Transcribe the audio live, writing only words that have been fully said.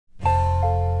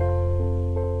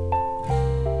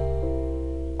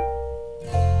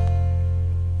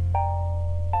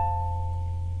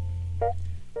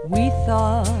We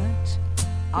thought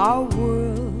our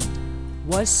world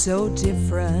was so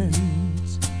different.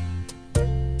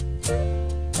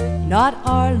 Not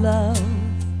our love,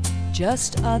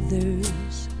 just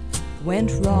others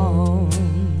went wrong.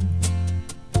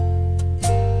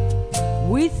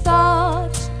 We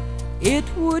thought it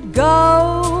would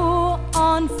go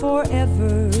on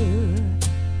forever,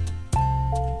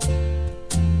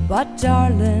 but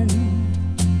darling,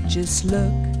 just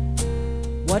look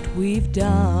what we've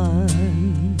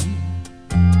done.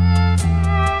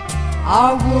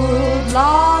 Our world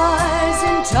lies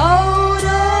in total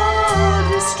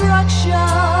destruction.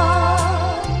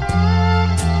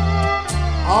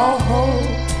 All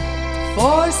hope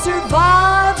for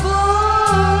survival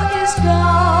is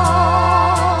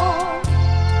gone.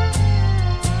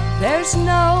 There's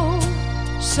no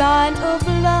sign of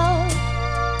love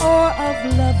or of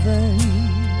loving,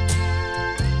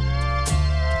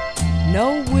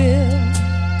 no will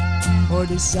or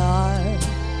desire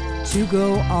to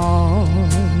go on.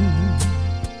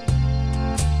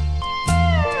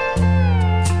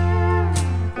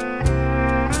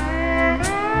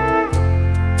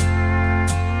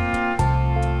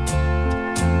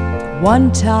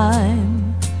 One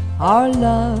time our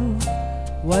love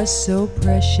was so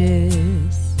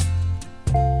precious.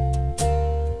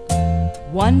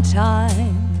 One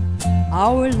time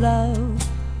our love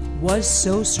was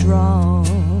so strong.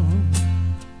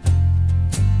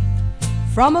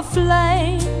 From a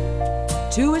flame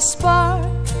to a spark,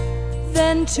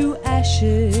 then to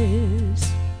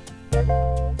ashes.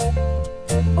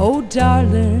 Oh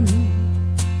darling,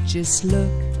 just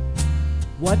look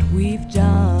what we've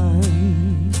done.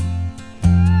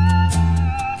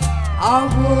 Our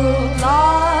world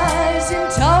lies in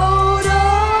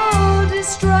total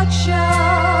destruction.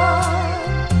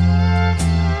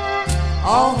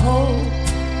 All hope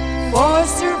for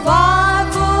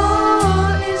survival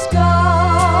is gone.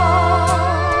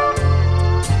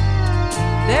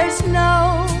 There's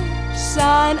no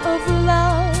sign of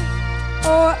love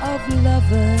or of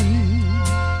loving,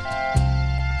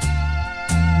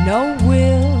 no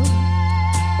will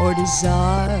or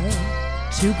desire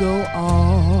to go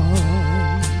on.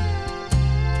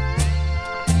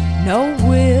 No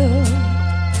will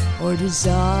or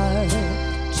desire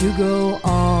to go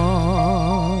on.